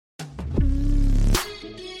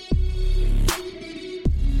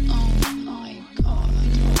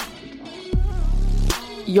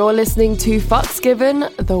You're listening to Fucks Given,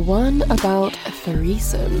 the one about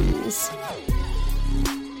threesomes.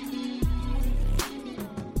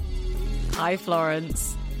 Hi,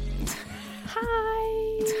 Florence.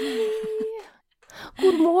 Hi.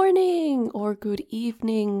 Good morning or good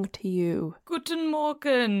evening to you. Guten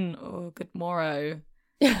Morgen or good morrow.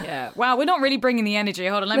 Yeah. Wow, we're not really bringing the energy.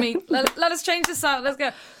 Hold on, let us change this out. Let's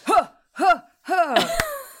go. Huh, huh, huh.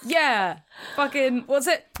 Yeah. Fucking, what's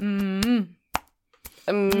it?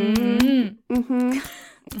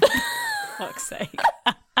 Fuck's sake.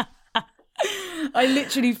 I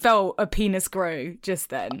literally felt a penis grow just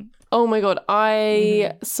then. Oh my God,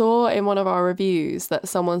 I saw in one of our reviews that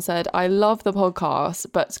someone said, I love the podcast,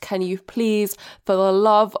 but can you please, for the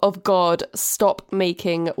love of God, stop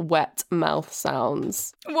making wet mouth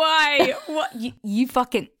sounds? Why? What? You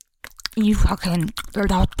fucking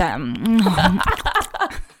without them.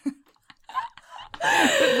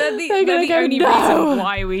 They're the only reason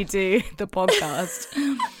why we do the podcast.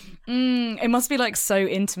 It must be like so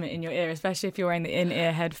intimate in your ear, especially if you're wearing the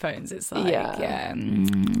in-ear headphones. It's like, yeah.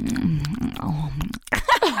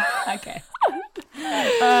 Okay.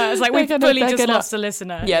 It's like we've fully just lost a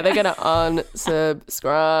listener. Yeah, they're gonna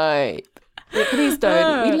unsubscribe. Please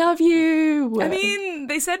don't. We love you. I mean,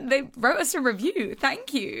 they wrote us a review.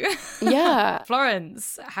 Thank you. Yeah.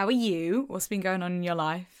 Florence, how are you? What's been going on in your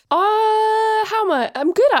life? How am I?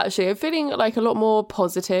 I'm good, actually. I'm feeling like a lot more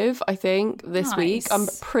positive, I think, this week. I'm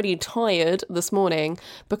pretty tired this morning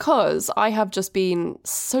because I have just been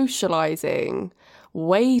socializing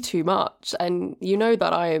way too much. And you know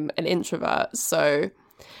that I'm an introvert, so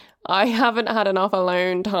I haven't had enough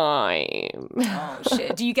alone time. Oh,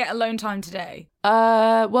 shit. Do you get alone time today?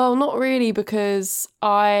 Well, not really, because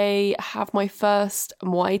I have my first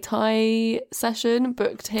Muay Thai session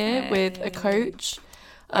booked here with a coach.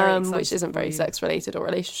 Which isn't very sex related or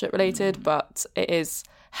relationship related, but it is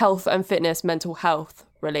health and fitness, mental health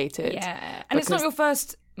related. Yeah, and it's not your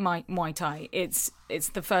first Muay Thai. It's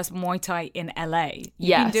the first Muay Thai in LA.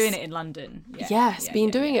 You've been doing it in London. Been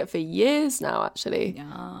doing it for years now, actually.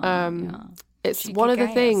 It's one of the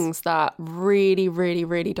things that really, really,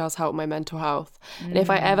 really does help my mental health. And if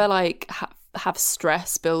I ever have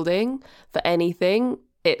stress building for anything,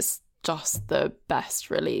 it's just the best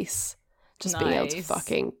release. Just being able to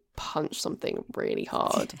fucking punch something really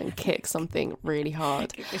hard and kick something really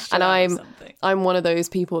hard. And I'm one of those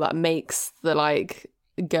people that makes the like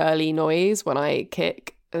girly noise when I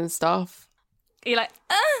kick and stuff. You're like,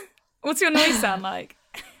 what's your noise sound like?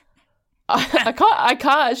 I can't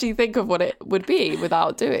actually think of what it would be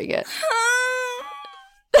without doing it.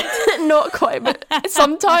 Not quite, but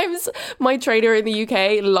sometimes my trainer in the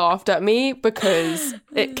UK laughed at me because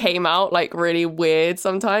it came out like really weird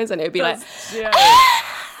sometimes, and it'd be like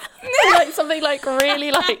something like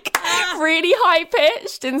really high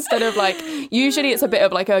pitched instead of like, usually it's a bit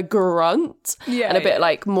of like a grunt and a bit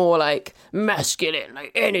like more like masculine,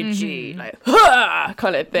 like energy, like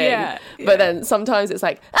kind of thing. But then sometimes it's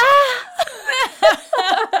like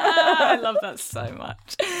I love that so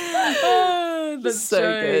much. Oh, that's so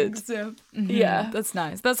good. Yeah, that's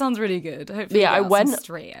nice. That sounds really good. Hopefully, I went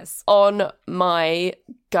on my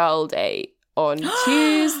girl date on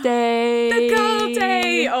Tuesday. The girl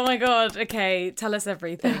date. Oh my God. Okay, tell us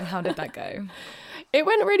everything. How did that go? It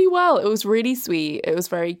went really well. It was really sweet. It was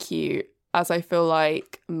very cute, as I feel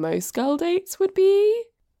like most girl dates would be.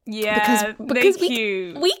 Yeah, because we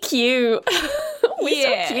cute. We cute.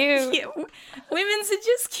 We're so cute. Women's are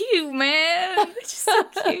just cute, man. They're just so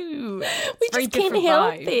cute. We just can't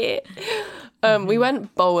help it. We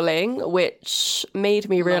went bowling, which made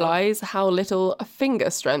me realise how little finger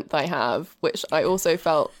strength I have, which I also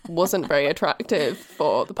felt wasn't very attractive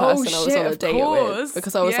for the person I was on a date with.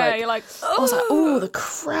 Because I was oh, the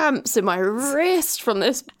cramps in my wrist from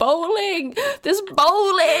this bowling.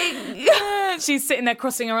 She's sitting there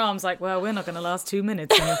crossing her arms like, well, we're not going to last 2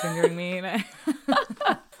 minutes when you're fingering me, you know.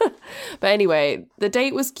 But anyway, the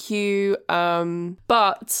date was cute.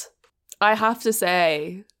 But I have to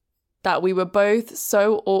say that we were both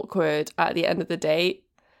so awkward at the end of the date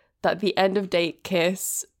that the end of date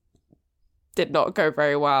kiss did not go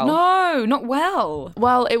very well. No, not well.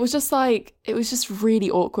 Well, it was just really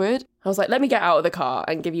awkward. I was like, let me get out of the car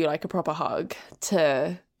and give you like a proper hug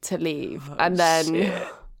to leave. And then... Shit.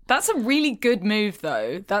 That's a really good move,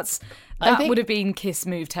 though. That would have been kiss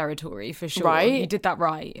move territory for sure. Right? You did that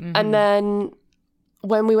right. Mm-hmm. And then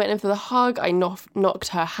when we went in for the hug, I knocked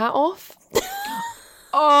her hat off.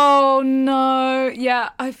 Oh, no. Yeah,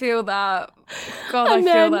 I feel that. God, I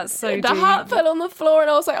feel that so deep. The hat fell on the floor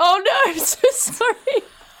and I was like, oh, no, I'm so sorry.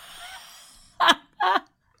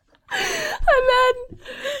 And then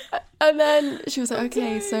And then she was like,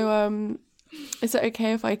 okay, so is it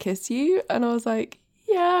okay if I kiss you? And I was like,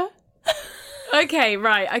 yeah. Okay,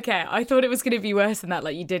 right, okay. I thought it was going to be worse than that,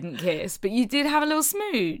 like you didn't kiss, but you did have a little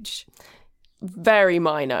smooch. Very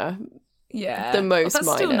minor. Yeah. The most that's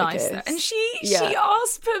minor still nice. kiss. And she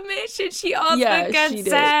asked permission. She asked for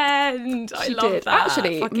consent. I love that.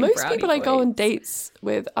 Actually, fucking most people I go points. on dates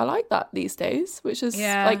with, I like that these days, which is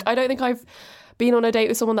like, I don't think I've been on a date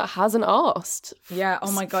with someone that hasn't asked. Yeah,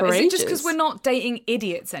 oh my God. Is it just because we're not dating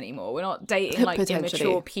idiots anymore? We're not dating like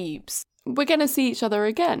immature peeps. We're going to see each other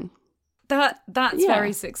again. That's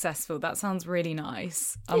very successful. That sounds really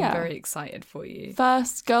nice. I'm very excited for you.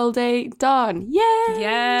 First girl date done. Yay!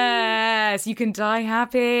 Yes, you can die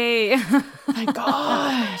happy. My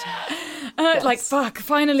God. Yes. Like, fuck,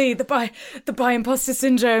 finally, the bi imposter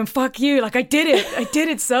syndrome. Fuck you. Like, I did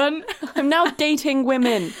it, son. I'm now dating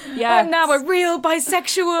women. Yes. I'm now a real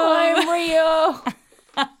bisexual. I'm real.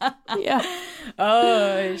 Yeah.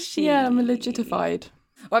 Oh, shit. Yeah, I'm legitified.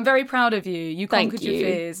 Well, I'm very proud of you. You conquered Thank your you.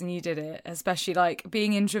 fears and you did it, especially like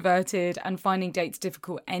being introverted and finding dates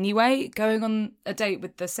difficult anyway. Going on a date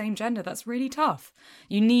with the same gender, that's really tough.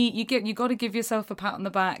 You got to give yourself a pat on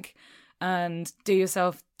the back and do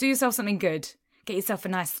yourself something good. Get yourself a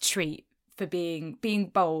nice treat for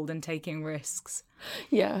being bold and taking risks.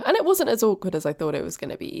 Yeah, and it wasn't as awkward as I thought it was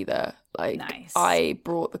going to be either. Like, nice. I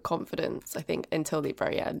brought the confidence, I think, until the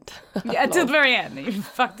very end. Yeah, until the very end. You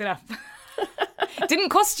fucked it up. Didn't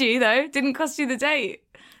cost you, though. Didn't cost you the date.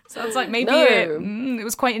 Sounds like maybe it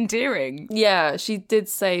was quite endearing. Yeah, she did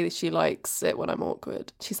say she likes it when I'm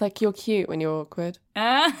awkward. She's like, you're cute when you're awkward.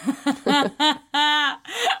 Oh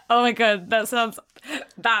my God, that's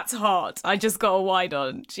hot. I just got a wide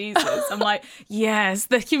on. Jesus. I'm like, yes,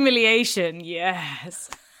 the humiliation. Yes.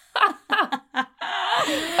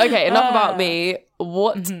 Okay, enough about me.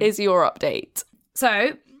 What is your update? So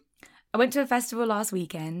I went to a festival last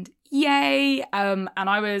weekend. Yay. And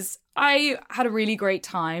I had a really great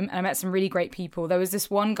time and I met some really great people. There was this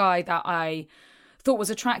one guy that I thought was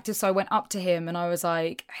attractive, so I went up to him and I was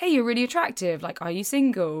like, hey, you're really attractive. Like, are you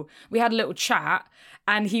single? We had a little chat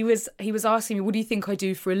and he was asking me, what do you think I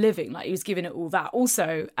do for a living? Like, he was giving it all that.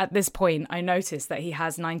 Also, at this point, I noticed that he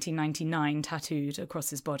has 1999 tattooed across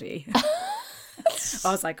his body.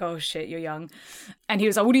 I was like, oh shit, you're young. And he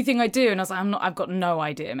was like, what do you think I do? And I was like, I've got no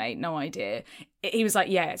idea, mate, no idea. He was like,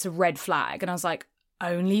 yeah, it's a red flag. And I was like,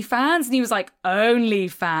 OnlyFans? And he was like,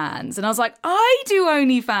 OnlyFans. And I was like, I do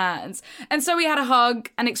OnlyFans. And so we had a hug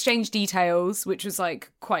and exchanged details, which was like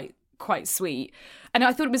quite sweet. And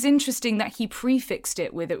I thought it was interesting that he prefixed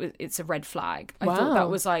it with it's a red flag. I thought that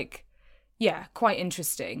was like, yeah, quite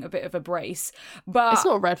interesting, a bit of a brace. But it's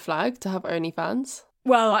not a red flag to have OnlyFans.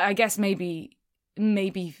 Well, I guess maybe,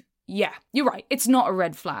 yeah, you're right. It's not a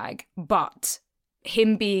red flag, but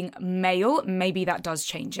him being male, maybe that does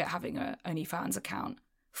change it, having a OnlyFans account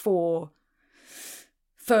for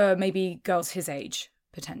maybe girls his age,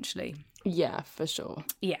 potentially. Yeah, for sure.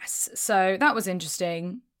 Yes. So that was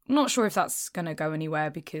interesting. I'm not sure if that's going to go anywhere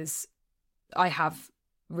because I have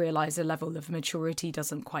realised a level of maturity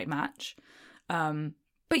doesn't quite match.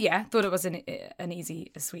 But yeah, thought it was an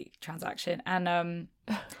easy, sweet transaction. And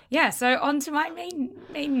yeah, so on to my main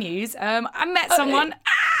news. I met someone.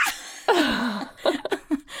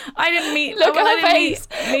 I didn't meet. Look at her face.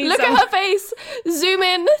 Look at her face. Zoom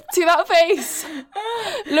in to that face.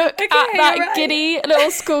 Look at that giddy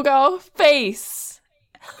little schoolgirl face.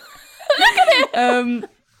 Look at it.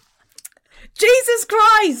 Jesus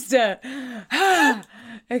Christ.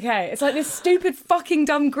 Okay, it's like this stupid fucking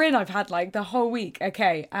dumb grin I've had like the whole week.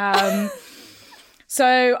 Okay,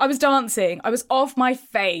 so I was dancing. I was off my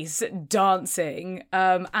face dancing,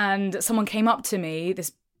 and someone came up to me,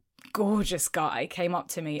 this gorgeous guy came up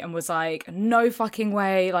to me and was like, no fucking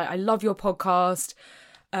way, like, I love your podcast.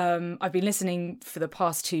 I've been listening for the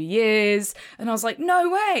past 2 years. And I was like, no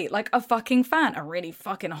way, like a fucking fan, a really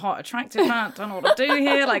fucking hot, attractive fan. Don't know what to do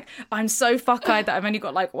here. Like, I'm so fuck-eyed that I've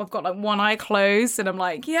got like one eye closed and I'm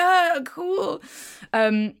like, yeah, cool.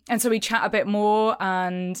 And so we chat a bit more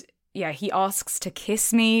and yeah, he asks to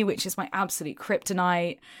kiss me, which is my absolute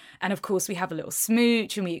kryptonite. And of course we have a little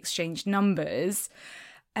smooch and we exchange numbers.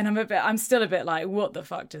 And I'm still a bit like, what the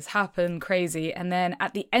fuck just happened? Crazy. And then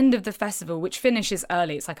at the end of the festival, which finishes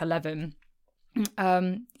early, it's like 11.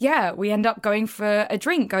 Yeah, we end up going for a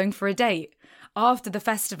drink, going for a date after the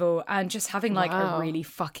festival and just having like a really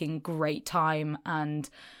fucking great time and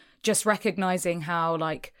just recognizing how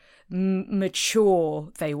like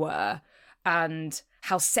mature they were and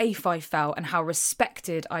how safe I felt and how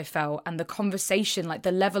respected I felt. And the conversation, like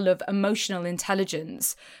the level of emotional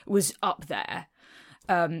intelligence was up there.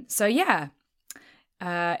 So yeah,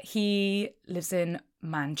 He lives in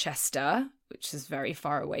Manchester, which is very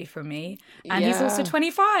far away from me. And he's also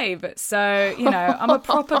 25. So, you know, I'm a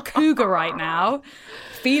proper cougar right now.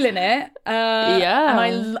 Feeling it.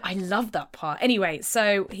 And I love that part. Anyway,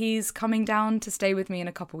 so he's coming down to stay with me in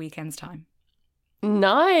a couple weekends' time.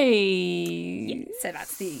 Nice. Yeah, so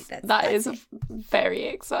that is very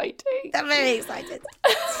exciting. I'm very excited.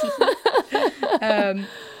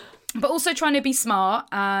 But also trying to be smart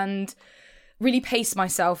and really pace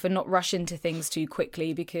myself and not rush into things too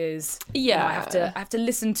quickly, because you know, I have to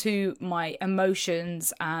listen to my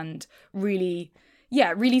emotions and really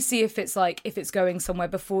see if it's going somewhere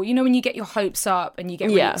before, you know, when you get your hopes up and you get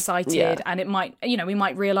really excited and it might, you know, we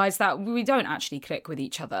might realize that we don't actually click with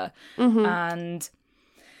each other. And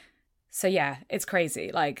so it's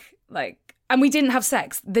crazy. Like and we didn't have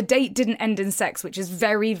sex. The date didn't end in sex, which is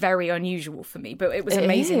very, very unusual for me, but it was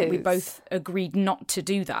amazing that we both agreed not to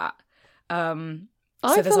do that. So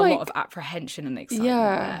there's a lot of apprehension and excitement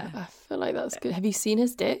there. I feel like that's good. Have you seen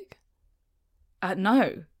his dick?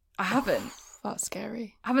 No, I haven't. That's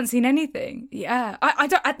scary. I haven't seen anything. Yeah, I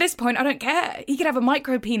don't. At this point, I don't care. He could have a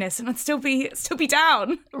micro penis, and I'd still be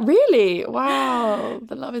down. Really? Wow,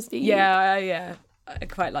 the love is deep. Yeah. I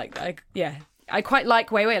quite like that. I quite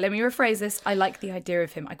like. Wait. Let me rephrase this. I like the idea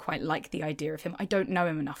of him. I quite like the idea of him. I don't know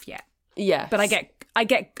him enough yet. Yes, but I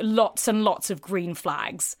get lots and lots of green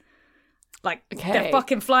flags. Like they're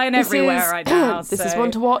fucking flying everywhere right now. This is one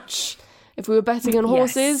to watch. If we were betting on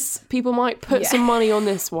horses, people might put some money on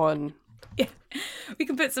this one. Yeah, we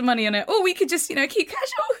can put some money on it, or we could just, you know, keep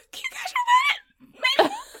casual about it. Maybe.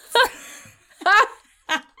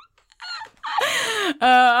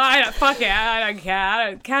 Fuck it. I don't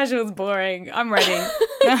care. Casual's boring. I'm ready.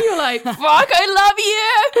 You're like, fuck, I love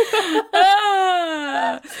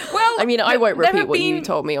you. Well, I mean, I won't repeat what you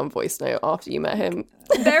told me on voice note after you met him.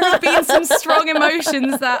 There have been some strong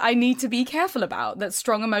emotions that I need to be careful about. That's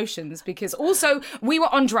strong emotions, because also we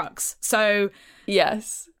were on drugs. So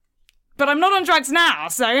yes. But I'm not on drugs now,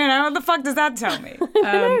 so, you know, what the fuck does that tell me?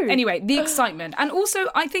 Anyway, the excitement. And also,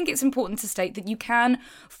 I think it's important to state that you can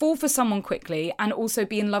fall for someone quickly and also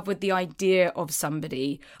be in love with the idea of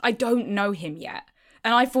somebody. I don't know him yet,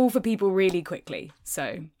 and I fall for people really quickly,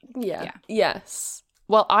 so, yeah. Yes.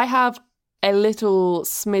 Well, I have a little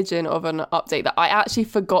smidgen of an update that I actually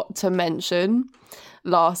forgot to mention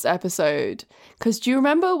last episode. Because do you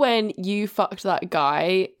remember when you fucked that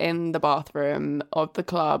guy in the bathroom of the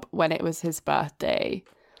club when it was his birthday?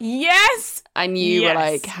 Yes! And you were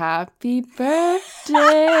like, happy birthday!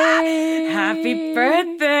 Happy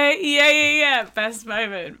birthday! Yeah. Best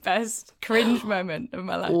moment. Best cringe moment of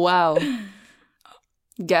my life. Wow.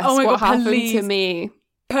 Guess what happened to me?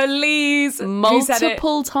 Please.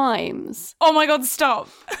 Multiple times. Oh my God, stop.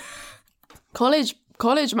 College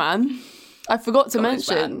man. I forgot to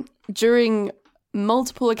mention, during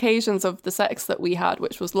multiple occasions of the sex that we had,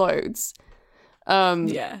 which was loads,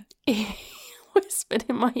 he whispered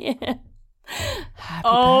in my ear, happy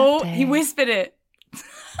birthday. He whispered it.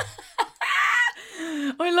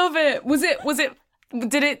 I love it.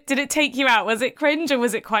 Did it take you out? Was it cringe or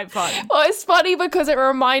was it quite fun? Well, it's funny because it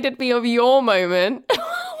reminded me of your moment.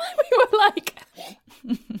 We were like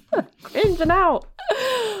cringing out.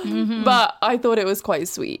 Mm-hmm. But I thought it was quite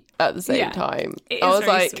sweet at the same time. I was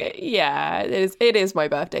like, sweet. It is my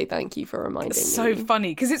birthday. Thank you for reminding me. It's so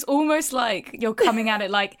funny because it's almost like you're coming at it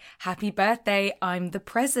like, happy birthday, I'm the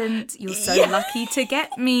present. You're so lucky to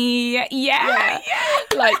get me. Yeah.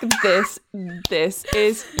 Like this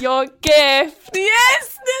is your gift.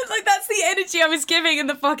 Yes, like that's the energy I was giving in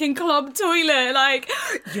the fucking club toilet. Like,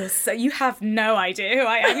 you have no idea who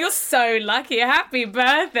I am. You're so lucky. Happy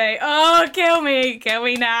birthday. Oh, kill me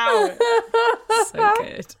now. So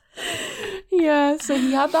good. Yeah, so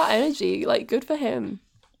he had that energy. Like, good for him.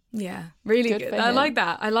 Yeah, really good. I like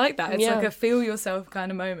that. It's like a feel yourself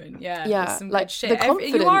kind of moment. Yeah. Some like good shit. The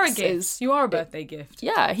confidence you are a gift. You are a birthday gift.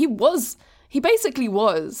 Yeah, he was. He basically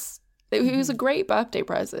was. He was a great birthday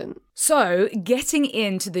present. So, getting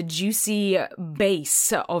into the juicy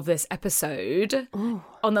base of this episode. Ooh.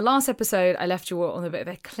 On the last episode, I left you on a bit of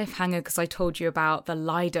a cliffhanger because I told you about the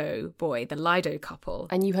Lido couple.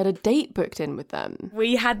 And you had a date booked in with them.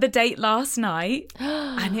 We had the date last night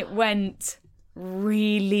and it went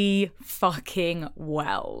really fucking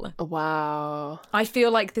well. Wow. I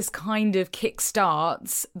feel like this kind of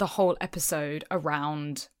kickstarts the whole episode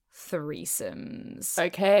around threesomes.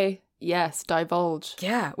 Okay. Yes, divulge.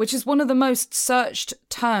 Yeah, which is one of the most searched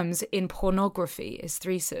terms in pornography is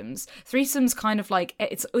threesomes. Threesomes kind of like,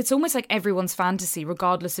 it's almost like everyone's fantasy,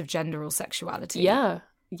 regardless of gender or sexuality. Yeah.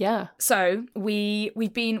 Yeah. So we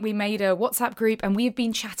made a WhatsApp group and we've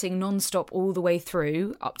been chatting nonstop all the way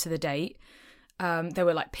through up to the date. There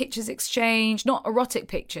were like pictures exchanged, not erotic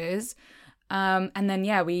pictures. And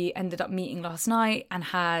then, we ended up meeting last night and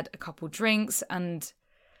had a couple drinks. And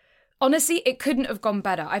honestly, it couldn't have gone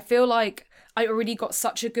better. I feel like I already got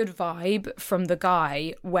such a good vibe from the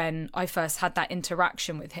guy when I first had that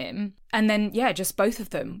interaction with him. And then, just both of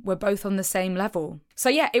them were both on the same level. So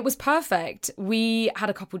it was perfect. We had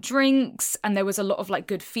a couple drinks and there was a lot of like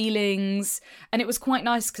good feelings. And it was quite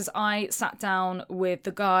nice because I sat down with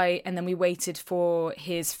the guy and then we waited for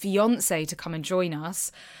his fiance to come and join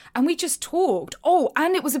us. And we just talked. Oh,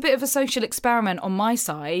 and it was a bit of a social experiment on my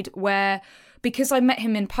side where, because I met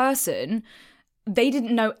him in person, they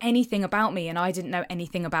didn't know anything about me and I didn't know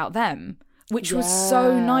anything about them, which was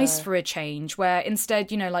so nice for a change, where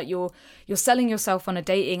instead, like you're selling yourself on a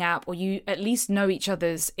dating app, or you at least know each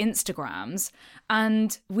other's Instagrams.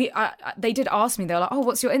 And they did ask me, they were like, oh,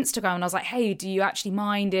 what's your Instagram? And I was like, hey, do you actually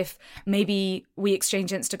mind if maybe we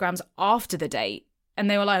exchange Instagrams after the date? And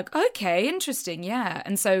they were like, okay, interesting. Yeah.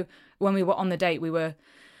 And so when we were on the date, we were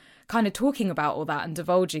kind of talking about all that and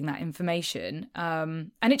divulging that information.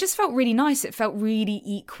 And it just felt really nice. It felt really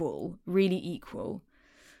equal.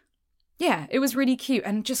 Yeah, it was really cute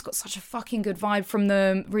and just got such a fucking good vibe from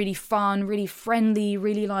them. Really fun, really friendly,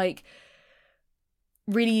 really like,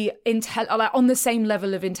 really like on the same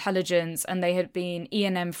level of intelligence. And they had been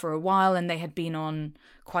E&M for a while and they had been on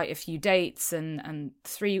quite a few dates and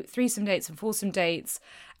threesome dates and foursome dates.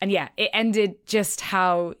 And it ended just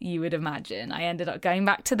how you would imagine. I ended up going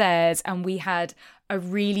back to theirs and we had a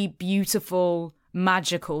really beautiful,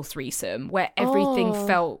 magical threesome where everything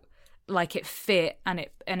felt like it fit and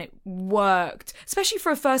it worked, especially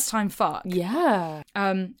for a first time fuck. Yeah.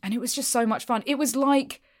 And it was just so much fun. It was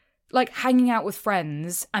like hanging out with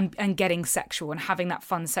friends and getting sexual and having that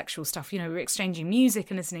fun sexual stuff. We were exchanging music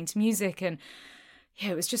and listening to music and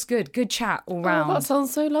it was just good chat all round. Oh, that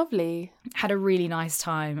sounds so lovely. Had a really nice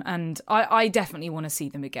time and I definitely want to see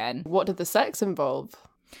them again. What did the sex involve?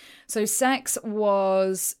 So sex it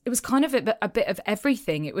was kind of a bit of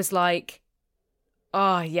everything. It was like,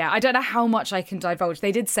 I don't know how much I can divulge.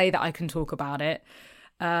 They did say that I can talk about it.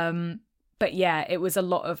 But it was a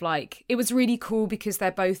lot of like, it was really cool because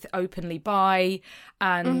they're both openly bi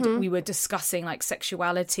and we were discussing like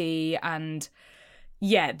sexuality and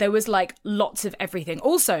there was like lots of everything.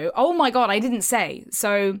 Also, oh my God, I didn't say.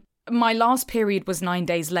 So my last period was 9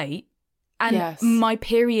 days late and my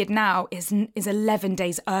period now is 11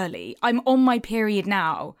 days early. I'm on my period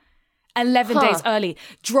now. 11 days early.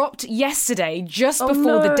 Dropped yesterday just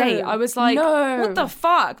before the date. I was like, what the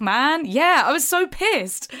fuck, man? Yeah, I was so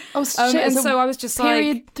pissed. Oh, shit. And so I was just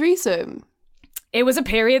period threesome. It was a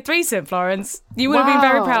period threesome, Florence. You would have been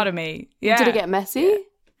very proud of me. Yeah. Did it get messy? Yeah.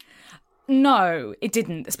 No, it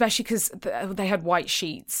didn't. Especially because they had white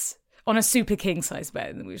sheets on a super king size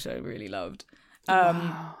bed, which I really loved.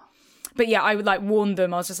 But I would like warn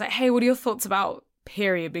them. I was just like, hey, what are your thoughts about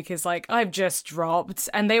period? Because like I've just dropped,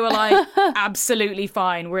 and they were like, absolutely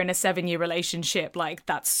fine, we're in a 7-year relationship, like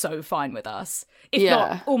that's so fine with us, if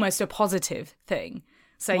not almost a positive thing.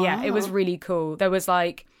 So it was really cool. There was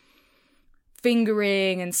like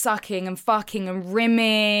fingering and sucking and fucking and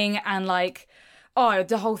rimming and like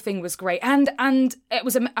the whole thing was great. And it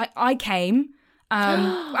was I came.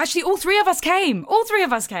 Actually, all three of us came.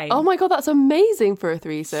 Oh my God, that's amazing for a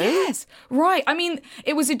threesome. Yes, right. I mean,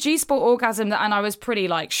 it was a G-spot orgasm and I was pretty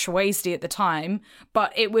like shwasty at the time,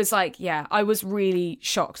 but it was like, I was really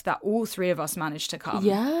shocked that all three of us managed to come.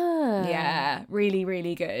 Yeah, really,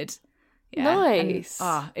 really good. Yeah. Nice.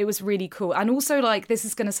 And, it was really cool. And also like, this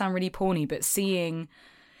is going to sound really porny, but seeing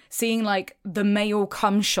like the male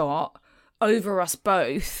cum shot over us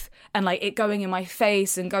both and like it going in my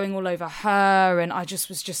face and going all over her, and I just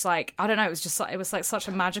was just like, I don't know, it was like such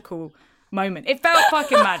a magical moment. It felt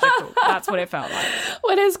fucking magical. That's what it felt like.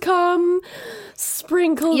 When it's come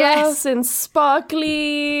sprinkled us and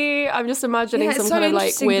sparkly. I'm just imagining some kind of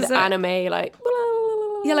like weird anime like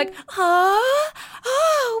yeah, like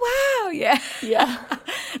oh wow, yeah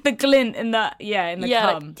the glint in that in the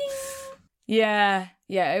cum. Like,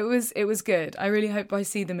 it was good. I really hope I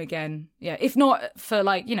see them again. Yeah, if not for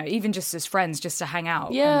like, even just as friends, just to hang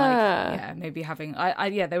out. Yeah. And like, maybe having,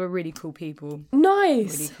 they were really cool people.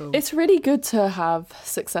 Nice. Really cool. It's really good to have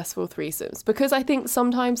successful threesomes because I think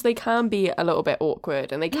sometimes they can be a little bit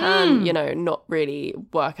awkward and they can, not really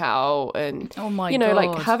work out. And, oh my God.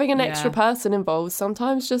 like having an extra person involved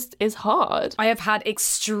sometimes just is hard. I have had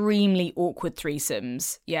extremely awkward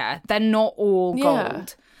threesomes. Yeah. They're not all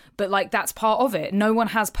gold. But, like, that's part of it. No one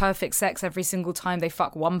has perfect sex every single time they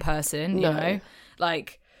fuck one person, you know?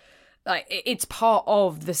 Like, like it's part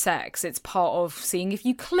of the sex. It's part of seeing if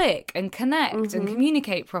you click and connect and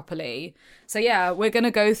communicate properly. So yeah, we're going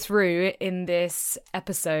to go through in this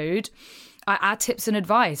episode our tips and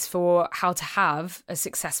advice for how to have a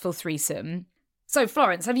successful threesome. So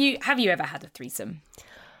Florence, have you ever had a threesome?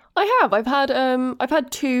 I have. I've had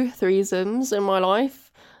 2 threesomes in my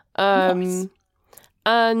life. Nice.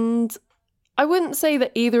 And I wouldn't say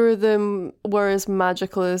that either of them were as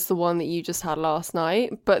magical as the one that you just had last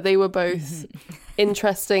night, but they were both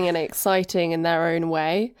interesting and exciting in their own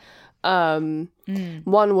way.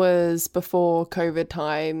 One was before COVID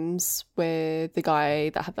times with the guy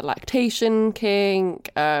that had the lactation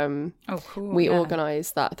kink. Oh, cool. We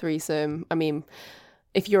organised that threesome. I mean,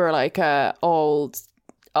 if you're like a old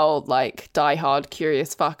like diehard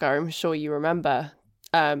curious fucker, I'm sure you remember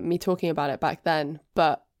me talking about it back then.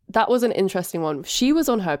 But that was an interesting one. She was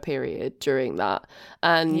on her period during that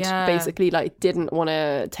and basically like didn't want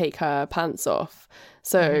to take her pants off.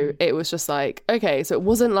 So it was just like, okay, so it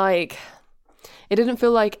wasn't like, it didn't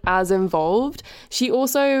feel like as involved. She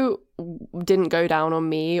also didn't go down on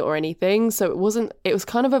me or anything. So it was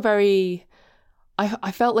kind of a very,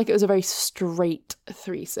 I felt like it was a very straight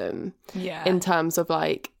threesome. Yeah. In terms of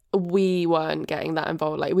like, we weren't getting that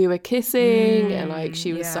involved. Like we were kissing and like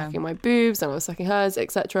she was sucking my boobs and I was sucking hers,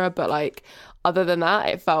 etc. But like other than that,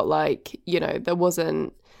 it felt like, you know, there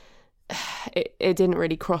wasn't, it didn't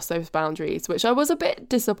really cross those boundaries, which I was a bit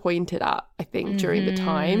disappointed at, I think, during the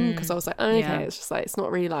time, because I was like, oh, okay, it's just like, it's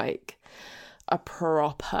not really like a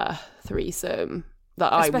proper threesome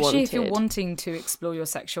that I wanted. Especially if you're wanting to explore your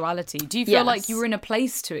sexuality. Do you feel like you were in a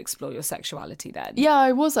place to explore your sexuality then? Yeah,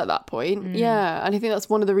 I was at that point. Yeah. And I think that's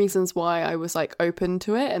one of the reasons why I was like open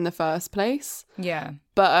to it in the first place. Yeah.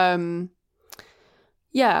 But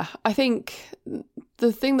yeah, I think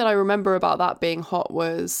the thing that I remember about that being hot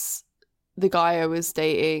was the guy I was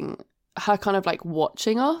dating, her kind of like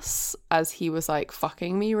watching us as he was like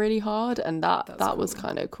fucking me really hard, and that cool. was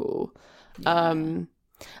kind of cool. Yeah.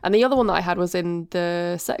 And the other one that I had was in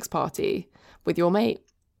the sex party with your mate.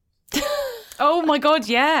 Oh my god,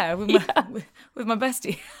 yeah, with my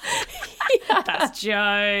bestie. That's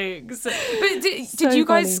jokes. But did you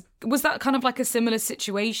guys? Funny. Was that kind of like a similar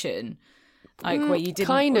situation, like where you didn't?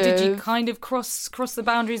 Kind of. Did you kind of cross the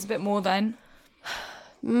boundaries a bit more then?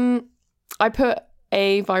 I put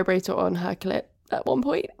a vibrator on her clit at one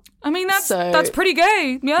point. I mean, that's pretty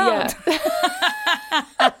gay. Yeah.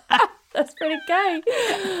 That's pretty gay.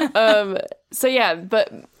 So yeah,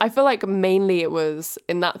 but I feel like mainly it was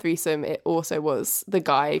in that threesome, it also was the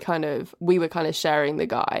guy we were kind of sharing the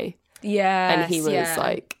guy. Yeah. And he was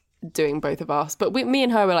like doing both of us. But me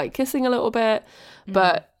and her were like kissing a little bit.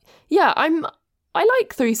 But yeah, I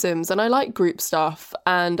like threesomes and I like group stuff,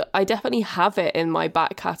 and I definitely have it in my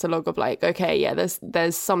back catalogue of like, okay, yeah,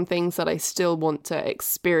 there's some things that I still want to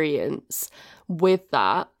experience with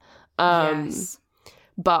that. Yes.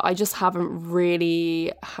 But I just haven't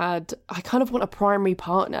really I kind of want a primary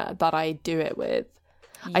partner that I do it with.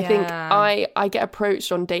 Yeah. I think I get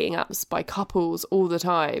approached on dating apps by couples all the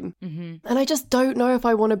time. Mm-hmm. And I just don't know if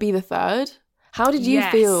I want to be the third. How did you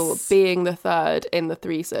feel being the third in the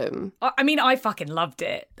threesome? I mean, I fucking loved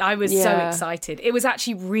it. I was so excited. It was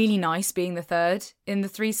actually really nice being the third in the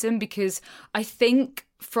threesome, because I think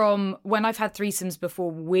from when I've had threesomes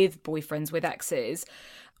before with boyfriends, with exes,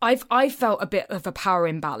 I felt a bit of a power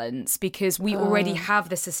imbalance because we already have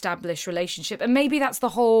this established relationship. And maybe that's the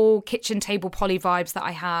whole kitchen table poly vibes that I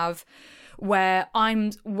have, where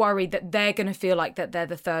I'm worried that they're going to feel like that they're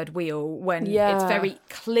the third wheel when it's very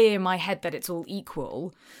clear in my head that it's all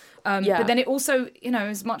equal. But then it also, you know,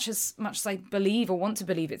 as much as I believe or want to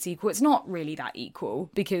believe it's equal, it's not really that equal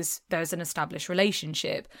because there's an established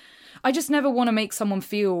relationship. I just never want to make someone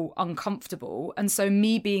feel uncomfortable. And so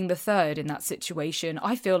me being the third in that situation,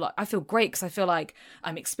 I feel great because I feel like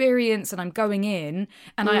I'm experienced and I'm going in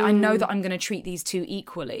and I know that I'm going to treat these two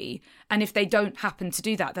equally. And if they don't happen to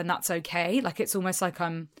do that, then that's okay. Like it's almost like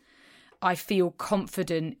I feel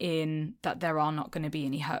confident in that there are not going to be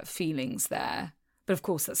any hurt feelings there. But of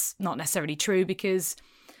course, that's not necessarily true because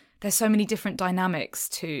there's so many different dynamics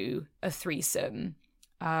to a threesome.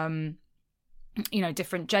 You know,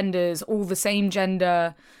 different genders, all the same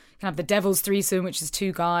gender. You can have the devil's threesome, which is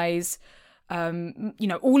 2 guys. You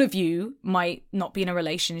know, all of you might not be in a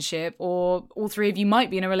relationship, or all 3 of you might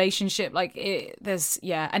be in a relationship. Like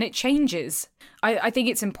and it changes. I think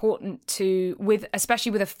it's important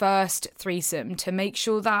especially with a first threesome, to make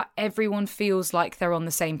sure that everyone feels like they're on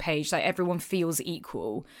the same page, like everyone feels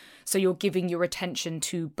equal. So you're giving your attention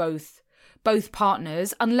to both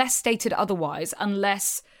partners, unless stated otherwise,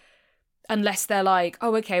 unless they're like,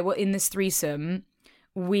 oh, okay, well, in this threesome,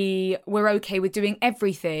 we're okay with doing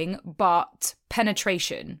everything but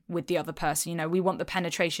penetration with the other person. You know, we want the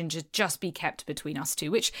penetration to just be kept between us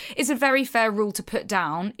two, which is a very fair rule to put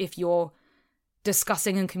down if you're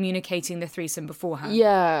discussing and communicating the threesome beforehand.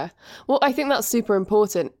 Yeah. Well, I think that's super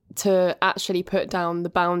important to actually put down the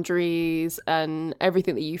boundaries and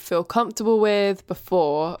everything that you feel comfortable with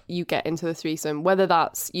before you get into the threesome, whether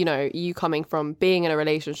that's, you know, you coming from being in a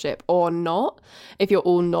relationship or not. If you're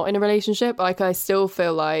all not in a relationship, like, I still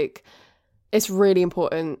feel like it's really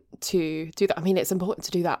important to do that. I mean, it's important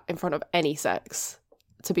to do that in front of any sex,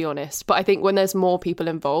 to be honest. But I think when there's more people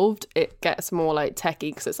involved, it gets more like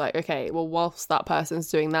techie, because it's like, okay, well, whilst that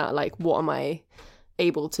person's doing that, like, what am I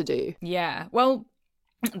able to do? Yeah. Well,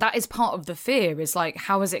 that is part of the fear, is like,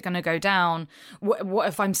 how is it going to go down? What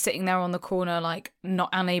if I'm sitting there on the corner, like, not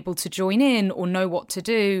unable to join in or know what to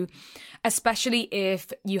do? Especially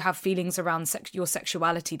if you have feelings around your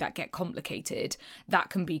sexuality that get complicated.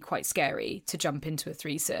 That can be quite scary to jump into a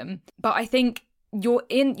threesome. But I think you're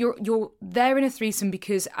there in a threesome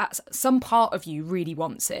because some part of you really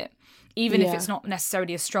wants it, even if it's not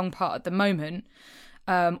necessarily a strong part at the moment,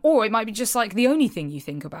 or it might be just like the only thing you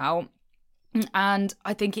think about. And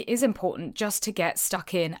I think it is important just to get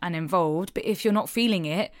stuck in and involved. But if you're not feeling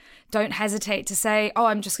it, don't hesitate to say, oh,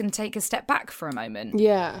 I'm just going to take a step back for a moment.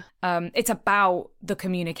 Yeah. It's about the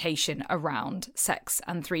communication around sex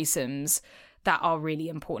and threesomes that are really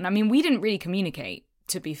important. I mean, we didn't really communicate,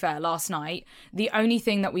 to be fair, last night. The only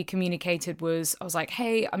thing that we communicated was, I was like,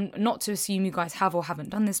 hey, I'm not to assume you guys have or haven't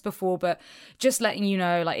done this before, but just letting you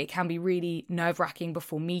know, like, it can be really nerve-wracking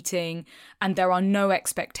before meeting, and there are no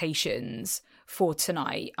expectations for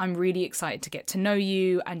tonight. I'm really excited to get to know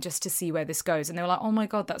you and just to see where this goes. And they were like, oh my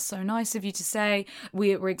God, that's so nice of you to say.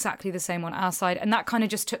 We're exactly the same on our side. And that kind of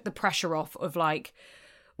just took the pressure off of, like,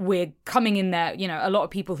 we're coming in there, you know, a lot of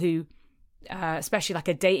people who, especially like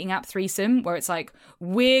a dating app threesome, where it's like,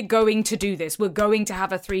 we're going to do this, we're going to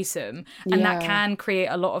have a threesome, and that can create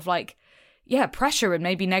a lot of, like, pressure and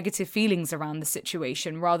maybe negative feelings around the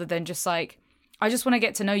situation, rather than just like, I just want to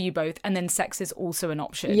get to know you both, and then sex is also an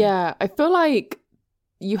option. Yeah, I feel like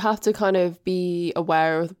you have to kind of be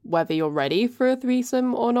aware of whether you're ready for a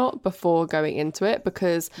threesome or not before going into it,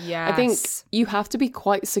 because I think you have to be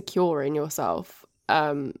quite secure in yourself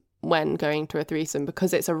when going to a threesome,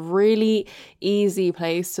 because it's a really easy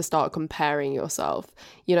place to start comparing yourself.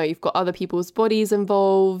 You know, you've got other people's bodies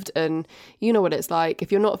involved, and you know what it's like.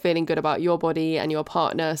 If you're not feeling good about your body and your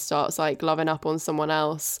partner starts like loving up on someone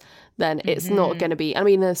else, then it's not going to be, I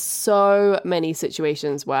mean, there's so many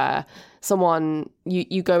situations where someone,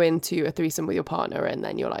 you go into a threesome with your partner and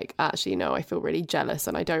then you're like, actually, no, I feel really jealous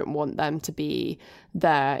and I don't want them to be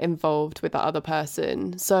there involved with that other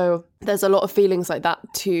person. So there's a lot of feelings like that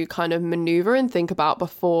to kind of maneuver and think about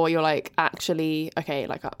before you're like, actually, okay,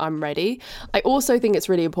 like, I'm ready. I also think it's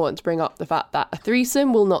really important to bring up the fact that a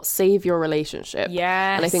threesome will not save your relationship.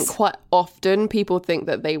 Yes. And I think quite often people think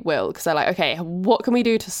that they will, because they're like, okay, what can we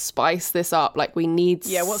do to spice this up? Like, we need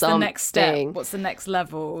what's something. the next step? What's the next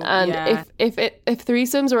level? And if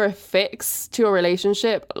threesomes are a fix to your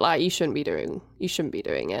relationship, like, you shouldn't be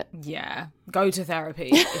doing it. Yeah. Go to therapy.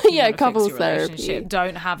 If you want to couples fix your therapy. relationship.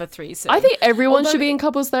 Don't have a threesome. I think everyone should be in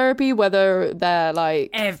couples therapy, whether they're like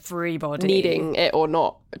everybody needing it or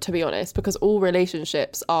not, to be honest, because all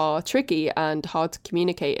relationships are tricky and hard to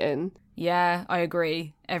communicate in. Yeah, I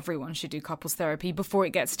agree. Everyone should do couples therapy before it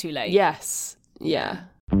gets too late. Yes. Yeah.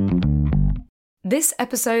 This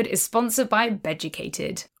episode is sponsored by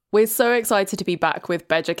Beducated. We're so excited to be back with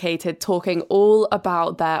Beducated, talking all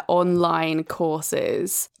about their online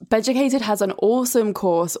courses. Beducated has an awesome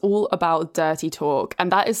course all about dirty talk,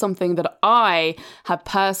 and that is something that I have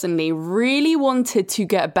personally really wanted to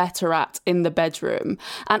get better at in the bedroom.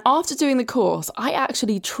 And after doing the course, I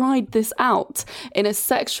actually tried this out in a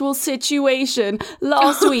sexual situation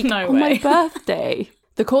last week on my birthday.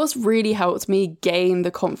 The course really helped me gain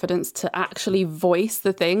the confidence to actually voice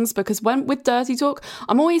the things, because with dirty talk,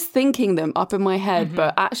 I'm always thinking them up in my head,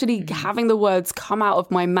 but actually having the words come out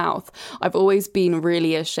of my mouth, I've always been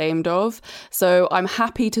really ashamed of. So I'm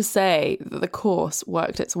happy to say that the course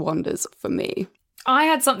worked its wonders for me. I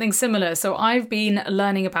had something similar. So I've been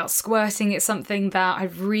learning about squirting. It's something that I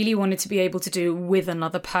really wanted to be able to do with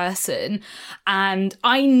another person. And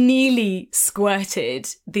I nearly squirted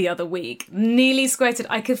the other week. Nearly squirted.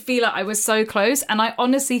 I could feel it. I was so close. And I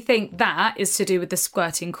honestly think that is to do with the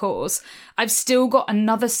squirting course. I've still got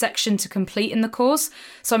another section to complete in the course.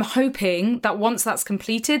 So I'm hoping that once that's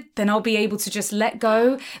completed, then I'll be able to just let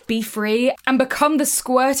go, be free, and become the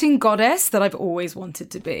squirting goddess that I've always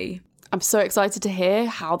wanted to be. I'm so excited to hear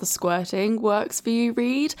how the squirting works for you,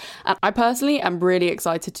 Reed. And I personally am really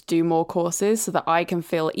excited to do more courses so that I can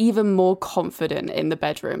feel even more confident in the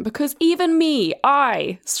bedroom, because even me,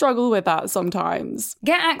 I struggle with that sometimes.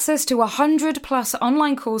 Get access to 100 plus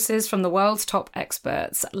online courses from the world's top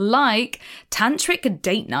experts, like Tantric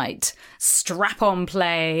Date Night, Strap-On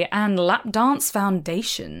Play, and Lap Dance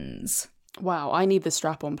Foundations. Wow, I need the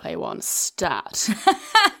strap-on play one. Stat.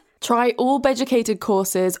 Try all Beducated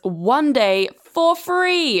courses one day for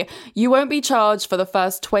free. You won't be charged for the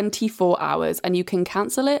first 24 hours and you can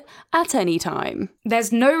cancel it at any time.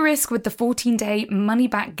 There's no risk with the 14-day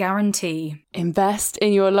money-back guarantee. Invest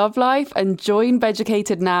in your love life and join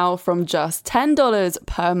Beducated now from just $10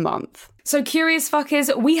 per month. So curious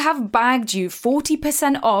fuckers, we have bagged you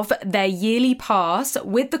 40% off their yearly pass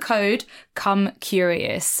with the code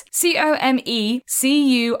COMECURIOUS.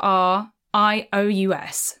 COMECURIOUS.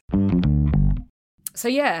 So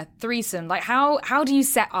yeah, threesome. Like how do you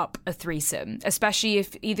set up a threesome? Especially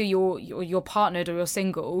if either you're partnered or you're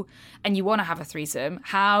single and you want to have a threesome.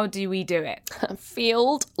 How do we do it?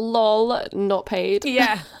 Field, lol, not paid.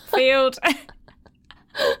 Yeah, field.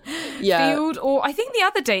 Yeah. Field, or I think the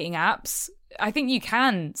other dating apps, I think you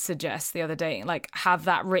can suggest the other dating, like have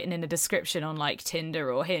that written in a description on like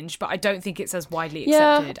Tinder or Hinge, but I don't think it's as widely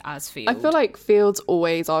accepted as Field. I feel like Field's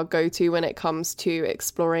always our go-to when it comes to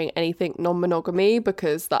exploring anything non-monogamy,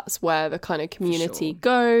 because that's where the kind of community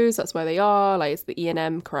goes. That's where they are. Like, it's the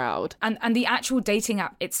E&M crowd. And the actual dating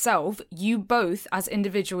app itself, you both as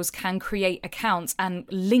individuals can create accounts and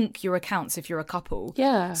link your accounts if you're a couple.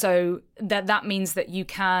 Yeah. So that means that you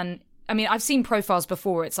can... I mean, I've seen profiles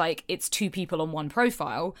before. It's like it's two people on one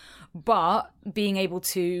profile, but being able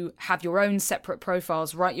to have your own separate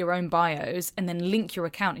profiles, write your own bios, and then link your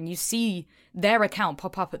account, and you see their account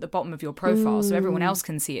pop up at the bottom of your profile so everyone else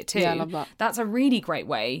can see it too. Yeah, I love that. That's a really great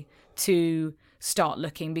way to start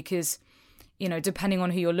looking, because, you know, depending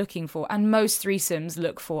on who you're looking for, and most threesomes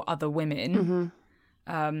look for other women.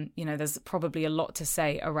 You know, there's probably a lot to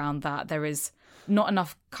say around that. There is not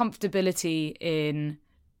enough comfortability in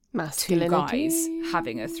Masculinity. two guys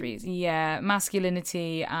having a threesome. Yeah,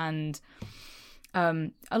 masculinity, and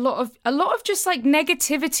a lot of just like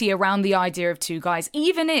negativity around the idea of two guys.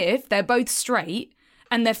 Even if they're both straight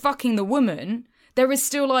and they're fucking the woman, there is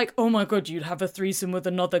still like, oh my god, you'd have a threesome with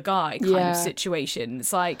another guy kind of situation.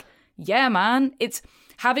 It's like, yeah, man, it's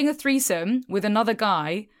having a threesome with another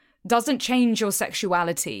guy doesn't change your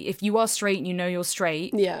sexuality. If you are straight and you know you're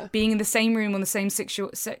straight, being in the same room on the same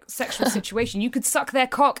sexual situation, you could suck their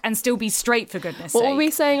cock and still be straight, for goodness sake. What were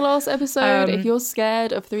we saying last episode? If you're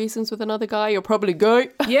scared of threesomes with another guy, you're probably gay.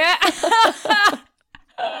 Yeah.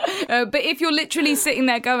 But if you're literally sitting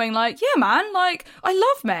there going like, yeah, man, like, I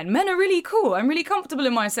love men. Men are really cool. I'm really comfortable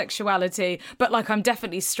in my sexuality, but like, I'm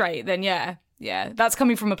definitely straight, then yeah, that's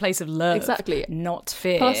coming from a place of love. Exactly. Not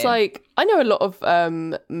fear. Plus, like, I know a lot of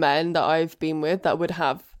men that I've been with that would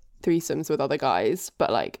have threesomes with other guys,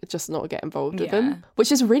 but like just not get involved with them,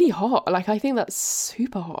 which is really hot. Like, I think that's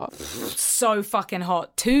super hot. So fucking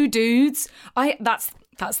hot. Two dudes.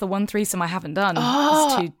 That's the one threesome I haven't done.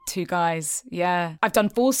 It's two guys. Yeah. I've done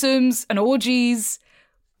foursomes and orgies,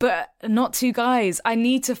 but not two guys. I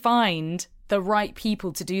need to find the right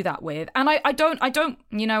people to do that with. And I don't,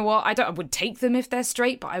 you know what? I would take them if they're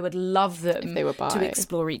straight, but I would love them if they were bi. To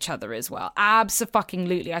explore each other as well.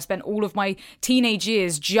 Abso-fucking-lutely. I spent all of my teenage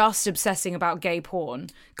years just obsessing about gay porn,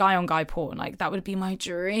 guy on guy porn. Like, that would be my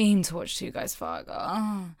dream, to watch two guys fuck.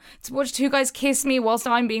 To watch two guys kiss me whilst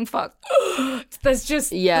I'm being fucked. There's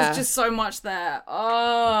just so much there.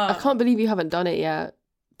 I can't believe you haven't done it yet.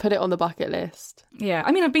 Put it on the bucket list. Yeah,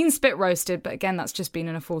 I mean, I've been spit roasted, but again, that's just been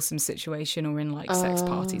in a foursome situation or in like sex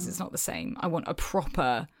parties. It's not the same. I want a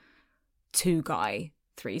proper two-guy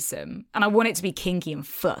threesome, and I want it to be kinky and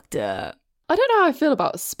fucked up. I don't know how I feel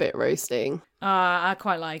about spit roasting. I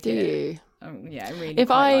quite like it. Do you? Yeah, I really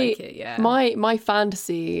like it, yeah. My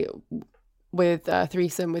fantasy with a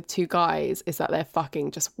threesome with two guys is that they're fucking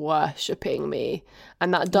just worshipping me,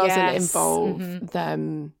 and that doesn't involve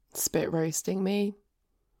them spit roasting me.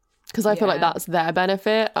 Because I feel like that's their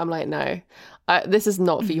benefit. I'm like, no, this is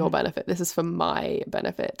not for your benefit. This is for my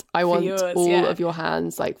benefit. I want all of your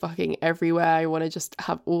hands like fucking everywhere. I want to just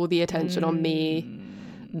have all the attention on me.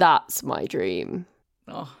 That's my dream.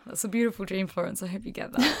 Oh, that's a beautiful dream, Florence. I hope you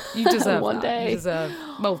get that. You deserve One day. You deserve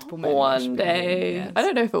multiple moments. One day. Yes. I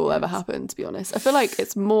don't know if it will ever happen, to be honest. I feel like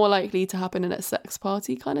it's more likely to happen in a sex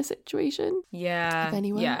party kind of situation. Yeah. If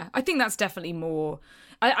anywhere. Yeah. I think that's definitely more...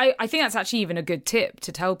 I think that's actually even a good tip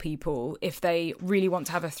to tell people if they really want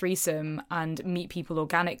to have a threesome and meet people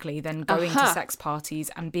organically, then going to sex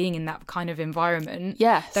parties and being in that kind of environment.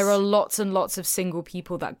 Yes. There are lots and lots of single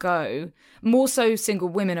people that go. More so single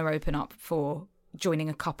women are open up for joining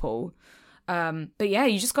a couple. But yeah,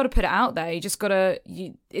 you just got to put it out there. You just got to,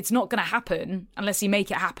 it's not going to happen unless you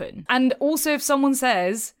make it happen. And also if someone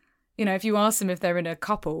says, you know, if you ask them if they're in a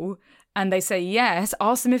couple and they say yes,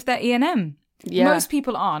 ask them if they're E&M. Yeah. Most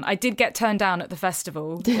people aren't. I did get turned down at the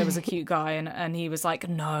festival. There was a cute guy and he was like,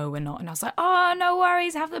 no, we're not. And I was like, oh, no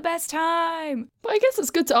worries. Have the best time. But I guess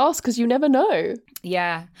it's good to ask because you never know.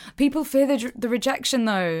 Yeah. People fear the rejection,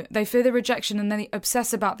 though. They fear the rejection and then they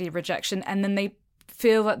obsess about the rejection and then they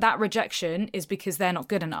feel that rejection is because they're not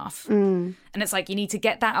good enough. And it's like you need to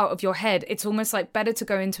get that out of your head. It's almost like better to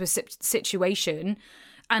go into a situation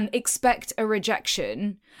and expect a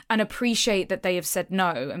rejection and appreciate that they have said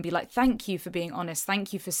no and be like, thank you for being honest.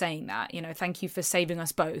 Thank you for saying that. You know, thank you for saving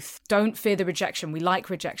us both. Don't fear the rejection. We like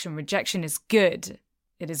rejection. Rejection is good.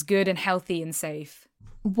 It is good and healthy and safe.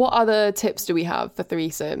 What other tips do we have for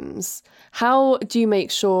threesomes? How do you make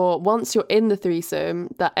sure once you're in the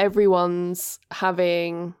threesome that everyone's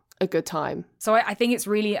having a good time? So I think it's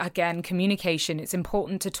really, again, communication. It's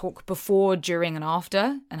important to talk before, during and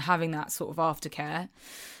after and having that sort of aftercare.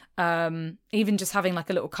 Even just having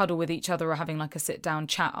like a little cuddle with each other or having like a sit down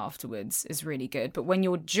chat afterwards is really good. But when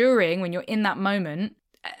you're in that moment,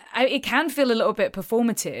 it can feel a little bit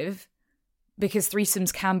performative because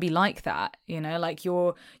threesomes can be like that, you know, like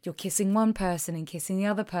you're kissing one person and kissing the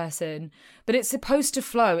other person, but it's supposed to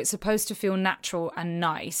flow. It's supposed to feel natural and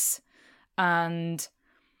nice. And,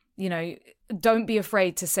 you know, don't be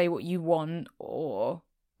afraid to say what you want or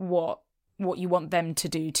what you want them to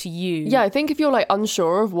do to you. Yeah, I think if you're like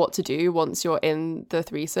unsure of what to do once you're in the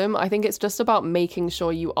threesome, I think it's just about making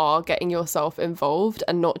sure you are getting yourself involved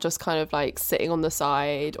and not just kind of like sitting on the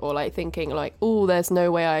side or like thinking like, oh, there's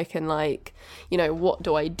no way I can like, you know, what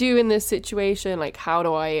do I do in this situation? Like, how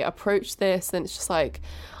do I approach this? And it's just like,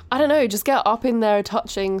 I don't know, just get up in there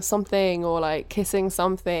touching something or like kissing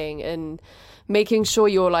something and making sure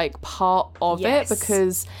you're like part of it,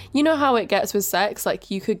 because you know how it gets with sex, like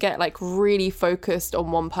you could get like really focused on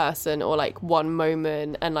one person or like one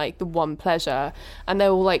moment and like the one pleasure, and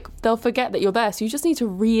they'll forget that you're there, so you just need to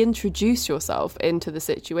reintroduce yourself into the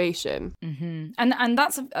situation. And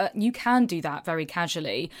that's you can do that very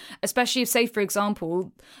casually, especially if, say for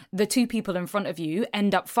example, the two people in front of you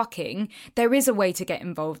end up fucking. There is a way to get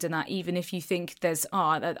involved in that, even if you think there's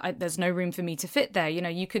no room for me to fit there. You know,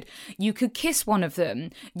 you could kiss one of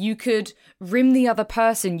them, you could rim the other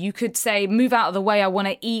person, you could say, move out of the way, I want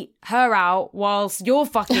to eat her out whilst you're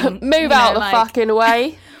fucking move out the fucking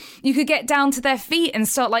way. You could get down to their feet and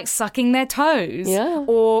start like sucking their toes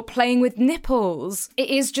or playing with nipples.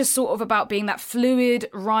 It is just sort of about being that fluid,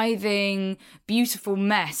 writhing, beautiful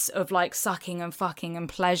mess of like sucking and fucking and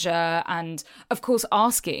pleasure. And of course,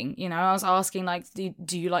 asking, you know, I was asking like,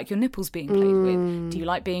 do you like your nipples being played with? Do you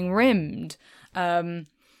like being rimmed?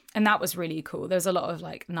 And that was really cool. There's a lot of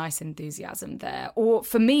like nice enthusiasm there. Or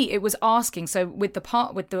for me, it was asking. So with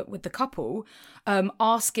the couple,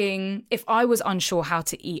 asking if I was unsure how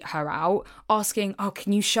to eat her out, asking, oh,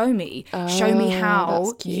 can you show me? Show me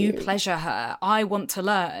how you pleasure her. I want to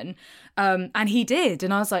learn. And he did.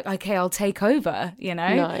 And I was like, okay, I'll take over, you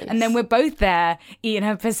know? Nice. And then we're both there eating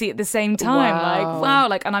her pussy at the same time. Wow.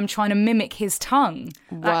 And I'm trying to mimic his tongue.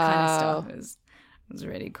 That kind of stuff was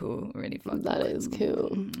really cool, really fun. That is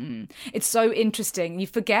cool. It's so interesting. You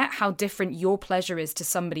forget how different your pleasure is to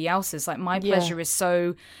somebody else's. Like my pleasure is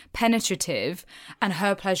so penetrative and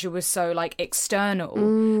her pleasure was so like external.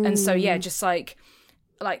 And so, just like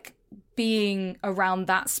being around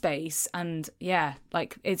that space and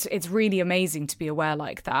it's really amazing to be aware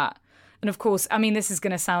like that. And of course, I mean, this is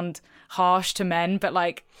going to sound harsh to men, but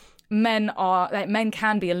like, men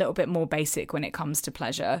can be a little bit more basic when it comes to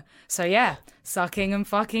pleasure. So sucking and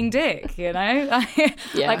fucking dick, you know?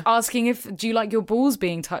 Like asking do you like your balls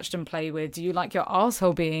being touched and played with? Do you like your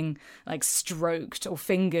asshole being like stroked or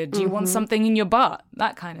fingered? Do you want something in your butt?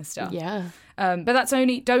 That kind of stuff. Yeah. But that's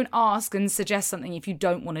only, don't ask and suggest something if you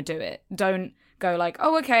don't want to do it. Don't go like,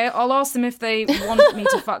 oh, okay, I'll ask them if they want me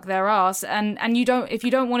to fuck their ass, and if you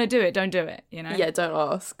don't want to do it, don't do it, you know? Yeah, don't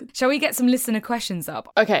ask. Shall we get some listener questions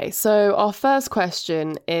up? Okay, so our first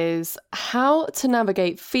question is how to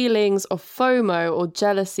navigate feelings of FOMO or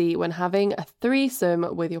jealousy when having a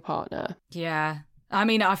threesome with your partner. Yeah, I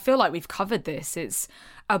mean, I feel like we've covered this. It's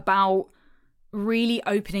about really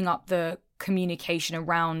opening up the communication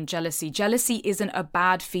around jealousy. Jealousy isn't a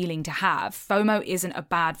bad feeling to have. FOMO isn't a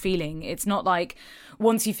bad feeling. It's not like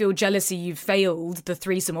once you feel jealousy, you've failed the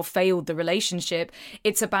threesome or failed the relationship.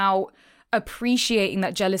 It's about appreciating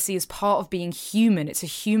that jealousy is part of being human. It's a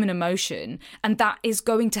human emotion, and that is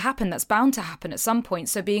going to happen. That's bound to happen at some point.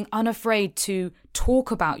 So being unafraid to talk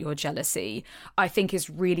about your jealousy, I think, is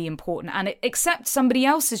really important. And accept somebody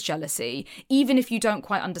else's jealousy, even if you don't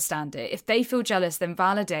quite understand it. If they feel jealous, then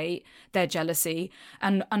validate their jealousy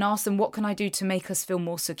and ask them, what can I do to make us feel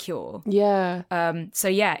more secure? Yeah. So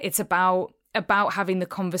yeah, it's about having the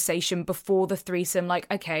conversation before the threesome, like,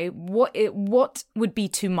 okay, what would be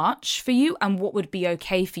too much for you and what would be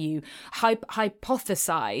okay for you?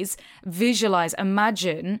 Hypothesize, visualize,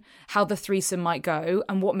 imagine how the threesome might go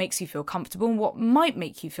and what makes you feel comfortable and what might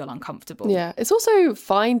make you feel uncomfortable. Yeah, it's also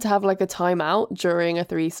fine to have like a timeout during a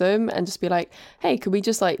threesome and just be like, hey, could we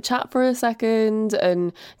just like chat for a second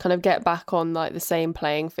and kind of get back on like the same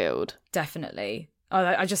playing field? Definitely.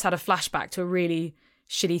 I just had a flashback to a really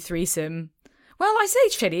shitty threesome. Well, I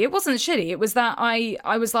say shitty. It wasn't shitty. It was that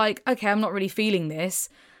I was like, okay, I'm not really feeling this.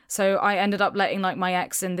 So I ended up letting like my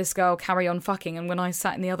ex and this girl carry on fucking. And when I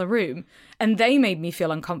sat in the other room, and they made me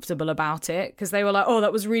feel uncomfortable about it because they were like, oh,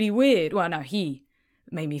 that was really weird. Well, no, he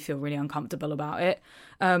made me feel really uncomfortable about it.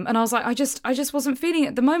 And I was like, I just wasn't feeling it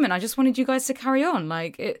at the moment. I just wanted you guys to carry on.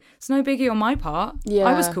 Like, it's no biggie on my part. Yeah.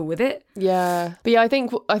 I was cool with it. Yeah. But yeah, I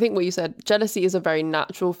think what you said, jealousy is a very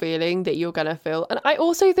natural feeling that you're going to feel. And I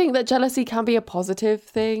also think that jealousy can be a positive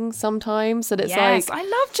thing sometimes. That it's yes, like, I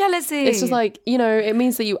love jealousy. It's just like, you know, it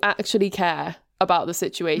means that you actually care about the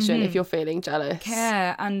situation if you're feeling jealous.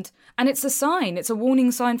 Care. And it's a sign. It's a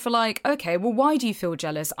warning sign for like, okay, well, why do you feel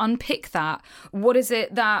jealous? Unpick that. What is it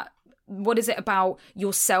about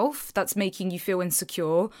yourself that's making you feel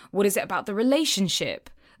insecure? What is it about the relationship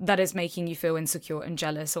that is making you feel insecure and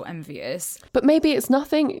jealous or envious? But maybe it's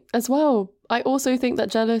nothing as well. I also think that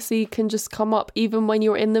jealousy can just come up even when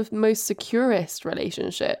you're in the most securest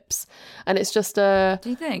relationships. And it's just Do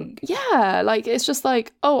you think? Yeah, like it's just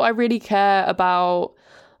like, oh, I really care about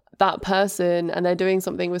that person and they're doing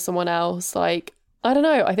something with someone else. Like, I don't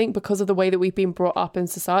know. I think because of the way that we've been brought up in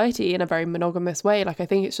society in a very monogamous way, like I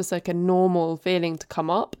think it's just like a normal feeling to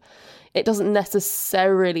come up. It doesn't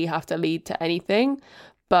necessarily have to lead to anything,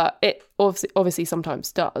 but it obviously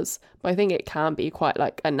sometimes does. But I think it can be quite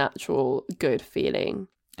like a natural, good feeling.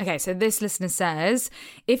 Okay, so this listener says,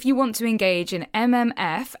 if you want to engage in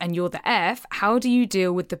MMF and you're the F, how do you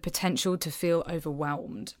deal with the potential to feel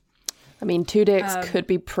overwhelmed? I mean, 2 dicks could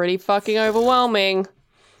be pretty fucking overwhelming.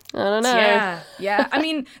 I don't know. Yeah. I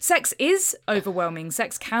mean, sex is overwhelming.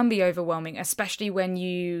 Sex can be overwhelming, especially when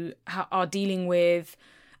you are dealing with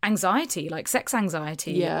anxiety, like sex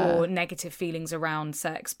anxiety or negative feelings around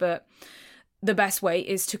sex. But the best way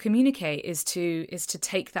is to communicate, is to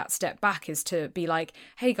take that step back, is to be like,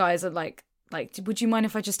 hey guys, like, would you mind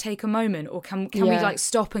if I just take a moment? Or can we like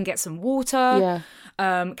stop and get some water?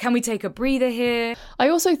 Yeah. Can we take a breather here? I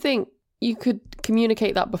also think you could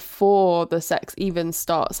communicate that before the sex even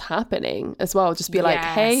starts happening as well. Just be like,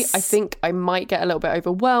 hey, I think I might get a little bit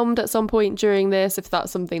overwhelmed at some point during this, if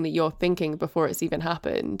that's something that you're thinking before it's even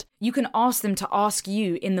happened. You can ask them to ask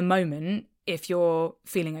you in the moment if you're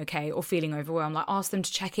feeling okay or feeling overwhelmed. Like, ask them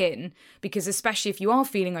to check in, because especially if you are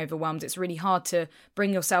feeling overwhelmed, it's really hard to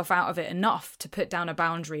bring yourself out of it enough to put down a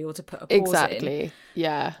boundary or to put a pause Exactly. in.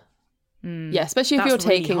 Yeah. Yeah, especially if you're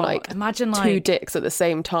really taking hot. like Imagine 2 dicks at the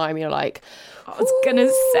same time. You're like, I was gonna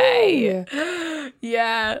say,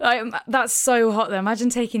 yeah, like, that's so hot. Though,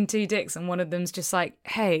 imagine taking 2 dicks and one of them's just like,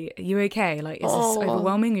 "Hey, are you okay? Like, is this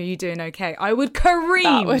overwhelming? Are you doing okay?" I would careen.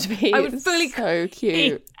 That would be I would fully so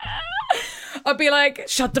cute. I'd be like,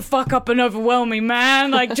 shut the fuck up and overwhelm me,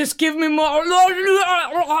 man. Like, just give me more.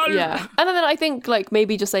 Yeah. And then I think, like,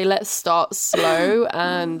 maybe just say, let's start slow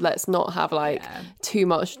and let's not have, like, too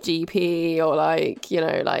much GP or, like, you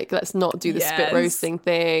know, like, let's not do the spit roasting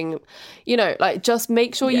thing. You know, like, just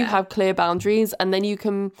make sure you have clear boundaries, and then you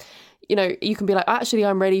can... You know, you can be like, actually,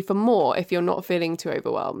 I'm ready for more if you're not feeling too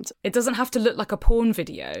overwhelmed. It doesn't have to look like a porn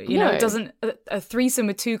video. You know, it doesn't, a threesome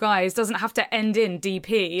with 2 guys doesn't have to end in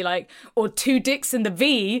DP, like, or 2 dicks in the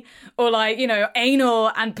V, or like, you know,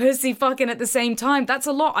 anal and pussy fucking at the same time. That's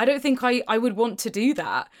a lot. I don't think I would want to do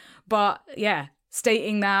that. But yeah,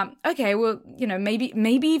 stating that, okay, well, you know, maybe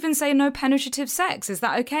even say no penetrative sex. Is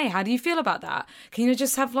that okay? How do you feel about that? Can you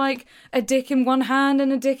just have like a dick in one hand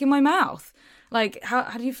and a dick in my mouth? Like, how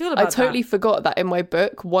do you feel about that? I totally forgot that in my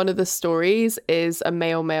book, one of the stories is a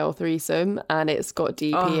male-male threesome, and it's got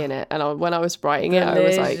DP in it. And when I was writing it, I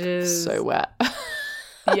was like, so wet.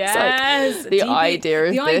 Yes. Like, the idea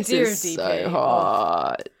of this is so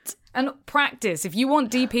hot. And practice. If you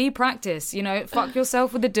want DP, practice. You know, fuck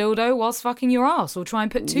yourself with a dildo whilst fucking your ass, or try and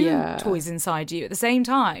put two toys inside you at the same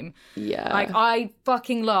time. Yeah. Like, I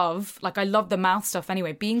fucking love, like, I love the mouth stuff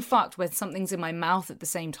anyway. Being fucked when something's in my mouth at the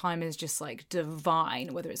same time is just, like,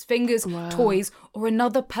 divine. Whether it's fingers, toys, or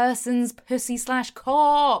another person's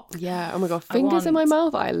pussy/cock. Yeah. Oh my God. Fingers in my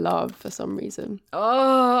mouth, I love for some reason.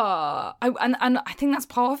 Oh. And I think that's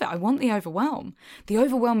part of it. I want the overwhelm. The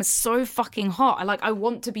overwhelm is so fucking hot. I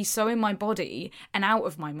want to be so in my body and out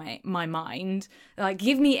of my mind. Like,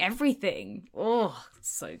 give me everything. Oh,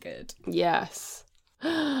 so good. Yes.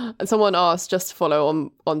 And someone asked, just to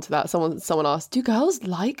follow on to that, someone asked, do girls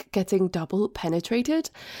like getting double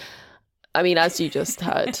penetrated? I mean, as you just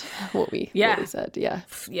heard what we said, yeah.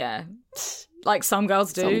 Yeah. Like, some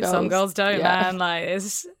girls do, some girls don't, man. Like,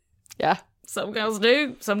 it's... Yeah. Some girls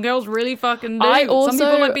do. Some girls really fucking do. Some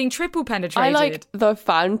people like being triple penetrated. I like the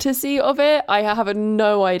fantasy of it. I have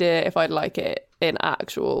no idea if I'd like it in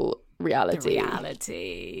actual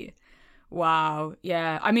reality. Wow.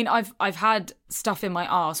 Yeah. I mean, I've had stuff in my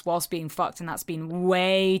arse whilst being fucked, and that's been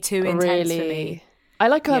way too intense for me. I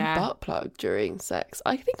like a butt plug during sex.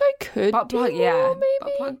 I think I could. Butt plug, maybe.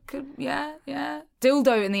 Butt plug could, yeah.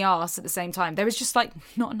 Dildo in the arse at the same time. There is just, like,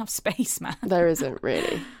 not enough space, man. There isn't,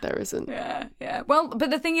 really. There isn't. Yeah. Well, but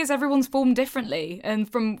the thing is, everyone's formed differently.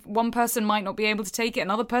 And from one person might not be able to take it,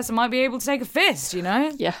 another person might be able to take a fist, you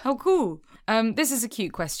know? Yeah. How cool. This is a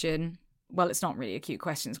cute question. Well, it's not really a cute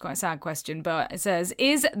question. It's quite a sad question. But it says,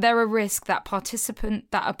 is there a risk that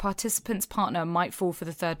a participant's partner might fall for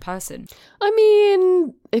the third person? I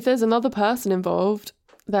mean, if there's another person involved,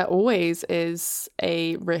 there always is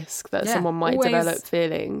a risk that someone might develop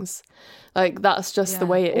feelings. Like, that's just the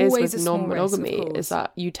way it is with non-monogamy, is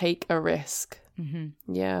that you take a risk.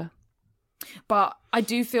 Mm-hmm. Yeah. But I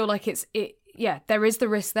do feel like there is the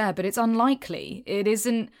risk there, but it's unlikely. It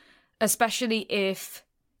isn't, especially if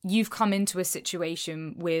you've come into a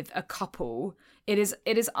situation with a couple, it is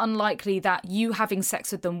unlikely that you having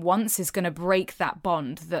sex with them once is going to break that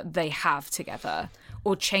bond that they have together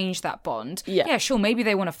or change that bond. Yeah, sure, maybe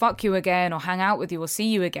they want to fuck you again or hang out with you or see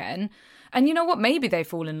you again. And you know what? Maybe they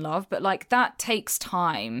fall in love, but, like, that takes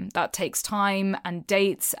time. That takes time and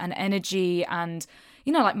dates and energy and,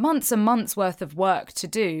 you know, like, months and months worth of work to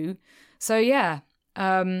do. So, yeah,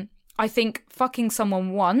 I think fucking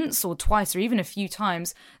someone once or twice or even a few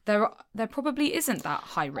times, there probably isn't that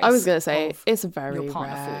high risk. I was going to say, it's very your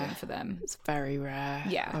partner rare. Falling for them. It's very rare,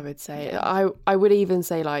 yeah. I would say. Yeah. I would even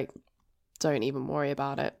say, like, don't even worry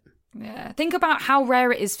about it. Yeah. Think about how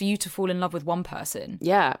rare it is for you to fall in love with one person.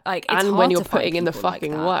 Yeah. Like, it's and hard when you're to find putting in the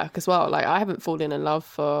fucking work as well. Like, I haven't fallen in love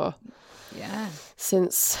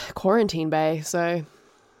since quarantine bay, so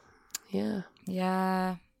yeah.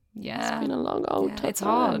 Yeah. It's been a long old time. It's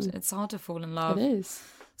hard. It's hard to fall in love. It is.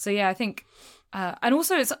 So yeah, I think, and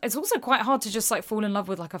also it's also quite hard to just, like, fall in love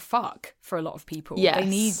with, like, a fuck for a lot of people.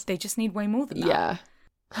 Yes. They just need way more than that.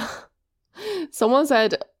 Yeah. Someone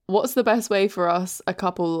said, what's the best way for us, a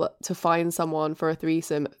couple, to find someone for a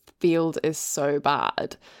threesome? Field is so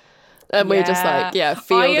bad. And we're just like,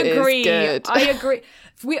 field is good. I agree.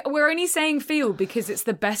 We're only saying field because it's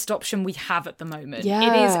the best option we have at the moment. Yeah.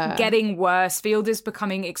 It is getting worse. Field is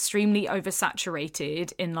becoming extremely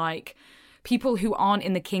oversaturated in, like, people who aren't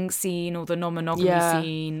in the kink scene or the non-monogamy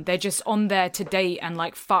scene. They're just on there to date and,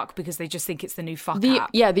 like, fuck because they just think it's the new fuck app.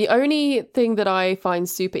 Yeah, the only thing that I find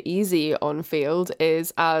super easy on Field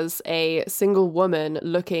is as a single woman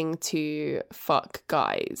looking to fuck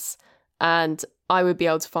guys. And I would be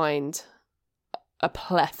able to find a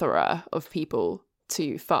plethora of people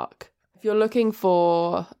to fuck. If you're looking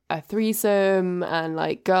for a threesome and,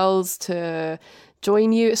 like, girls to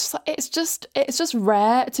join you, it's just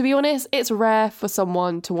rare, to be honest. It's rare for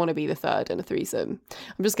someone to want to be the third in a threesome.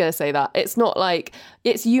 I'm just gonna say that. It's not like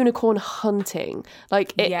it's unicorn hunting.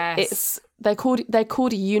 Like, they're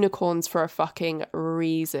called unicorns for a fucking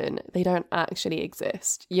reason. They don't actually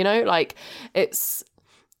exist, you know? Like, it's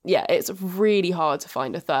really hard to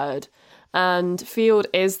find a third. And Field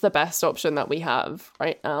is the best option that we have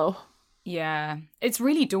right now. Yeah. It's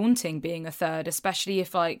really daunting being a third, especially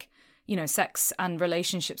if, like, you know, sex and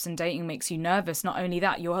relationships and dating makes you nervous. Not only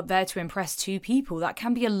that, you're there to impress two people. That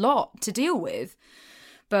can be a lot to deal with.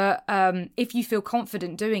 But if you feel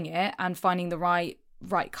confident doing it and finding the right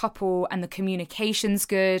couple and the communication's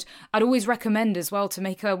good, I'd always recommend as well to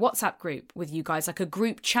make a WhatsApp group with you guys, like a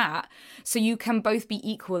group chat, so you can both be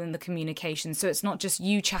equal in the communication. So it's not just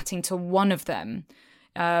you chatting to one of them.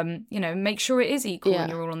 Make sure it is equal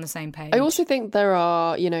and you're all on the same page. I also think there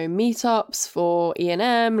are, meetups for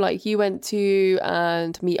E&M like you went to,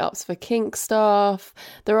 and meetups for kink stuff.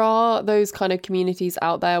 There are those kind of communities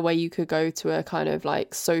out there where you could go to a kind of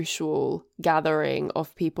like social gathering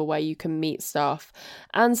of people where you can meet stuff.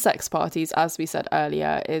 And sex parties, as we said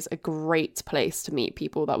earlier, is a great place to meet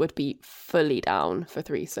people that would be fully down for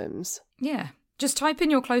threesomes. Yeah. Just type in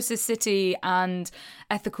your closest city and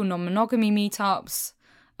ethical non-monogamy meetups.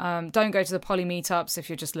 Don't go to the poly meetups if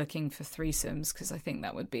you're just looking for threesomes, because I think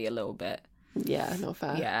that would be a little bit... Yeah, not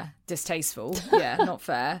fair. Yeah, distasteful. Yeah, not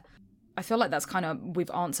fair. I feel like that's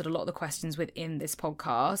we've answered a lot of the questions within this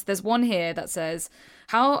podcast. There's one here that says,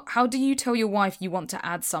 how do you tell your wife you want to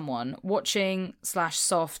add someone?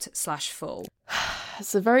 Watching/soft/full?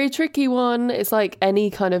 It's a very tricky one. It's like any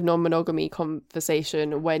kind of non-monogamy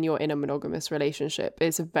conversation when you're in a monogamous relationship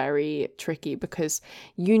is very tricky, because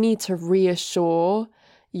you need to reassure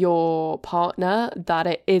your partner that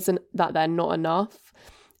it isn't that they're not enough.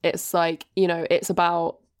 It's like, it's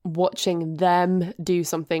about watching them do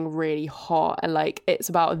something really hot, and like it's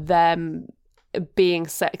about them being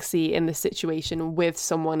sexy in the situation with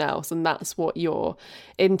someone else, and that's what you're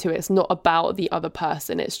into. It's not about the other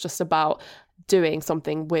person, it's just about doing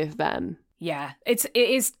something with them. Yeah, it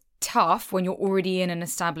is tough when you're already in an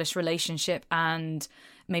established relationship and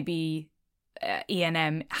maybe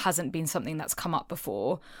E&M hasn't been something that's come up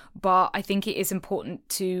before, but I think it is important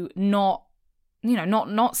to not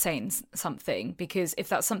saying something, because if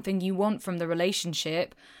that's something you want from the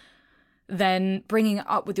relationship, then bringing it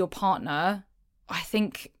up with your partner, I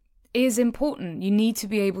think, is important. You need to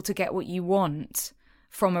be able to get what you want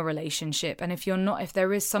from a relationship, and if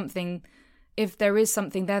there is something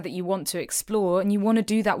there that you want to explore and you want to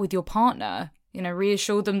do that with your partner,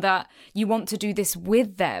 reassure them that you want to do this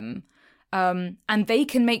with them. And they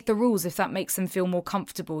can make the rules if that makes them feel more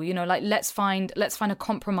comfortable. Like let's find a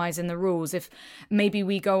compromise in the rules. If maybe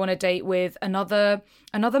we go on a date with another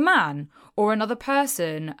man or another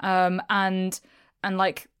person, and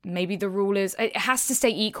like maybe the rule is it has to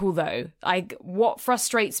stay equal though. Like what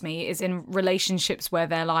frustrates me is in relationships where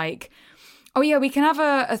they're like, oh yeah, we can have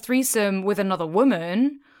a threesome with another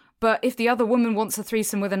woman, but if the other woman wants a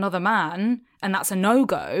threesome with another man and that's a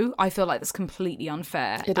no-go, I feel like that's completely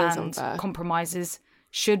unfair. It is unfair. Compromises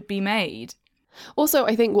should be made. Also,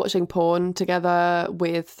 I think watching porn together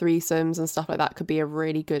with threesomes and stuff like that could be a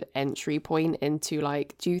really good entry point into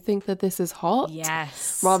like, do you think that this is hot?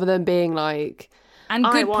 Yes. Rather than being like, and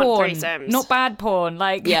good porn, threesomes. Not bad porn.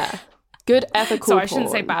 Like, yeah, good ethical porn. Sorry, I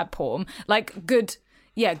shouldn't say bad porn. Like good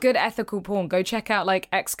ethical porn. Go check out like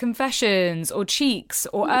X Confessions or Cheeks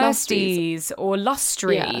or Ersties or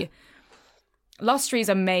Lustry. Yeah. Lustry's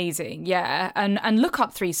amazing, yeah. And look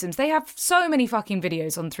up threesomes. They have so many fucking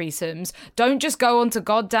videos on threesomes. Don't just go on to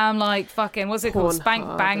goddamn like fucking, what's it called?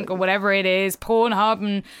 Spank Bank or whatever it is,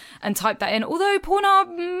 Pornhub, and type that in. Although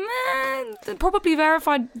Pornhub, probably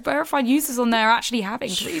verified users on there are actually having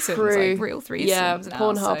threesomes, like real threesomes. Yeah, now,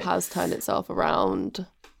 Pornhub has turned itself around.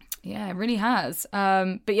 Yeah, it really has.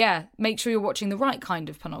 But yeah, make sure you're watching the right kind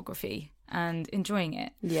of pornography and enjoying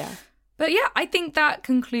it. Yeah. But yeah, I think that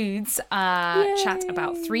concludes our chat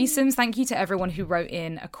about threesomes. Thank you to everyone who wrote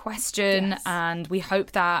in a question. Yes. And we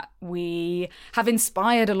hope that we have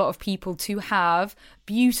inspired a lot of people to have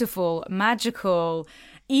beautiful, magical,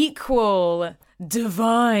 equal,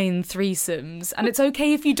 divine threesomes. And it's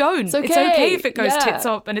okay if you don't. It's okay if it goes tits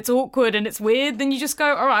up and it's awkward and it's weird. Then you just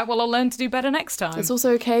go, all right, well, I'll learn to do better next time. It's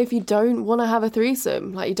also okay if you don't want to have a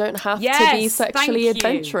threesome. Like, you don't have to be sexually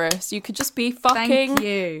adventurous. You could just be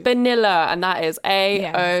fucking vanilla, and that is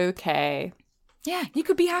A-okay. Yeah, you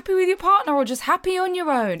could be happy with your partner or just happy on your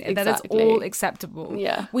own. Exactly. That is all acceptable.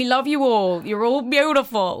 Yeah. We love you all. You're all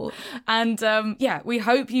beautiful. And we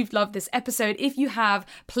hope you've loved this episode. If you have,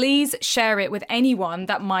 please share it with anyone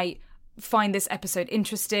that might find this episode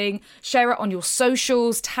interesting. Share it on your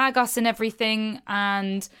socials, tag us and everything.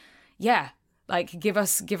 And yeah, like give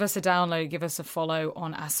us a download, give us a follow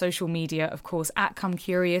on our social media, of course, at Come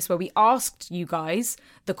Curious, where we asked you guys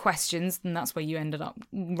the questions, and that's where you ended up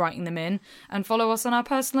writing them in. And follow us on our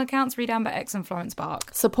personal accounts, ReadAmberX and Florence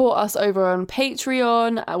Bark. Support us over on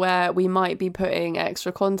Patreon, where we might be putting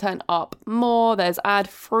extra content up more. There's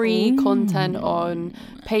ad-free content on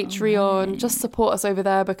Patreon. Just support us over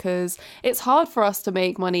there, because it's hard for us to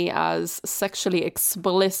make money as sexually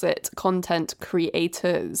explicit content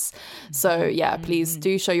creators. So yeah, please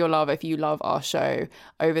do show your love if you love our show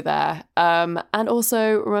over there. And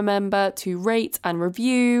also remember to rate and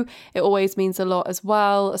review. It always means a lot as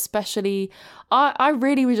well, especially I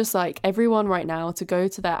really would just like everyone right now to go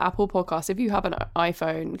to their Apple Podcast. If you have an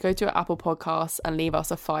iPhone, go to Apple Podcasts and leave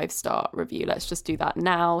us a 5-star review. Let's just do that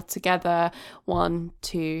now together. 1,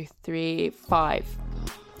 2, 3, 5.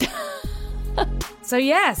 So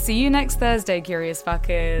yeah, see you next Thursday, curious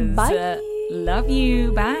fuckers. Bye. Love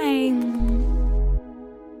you. Bye.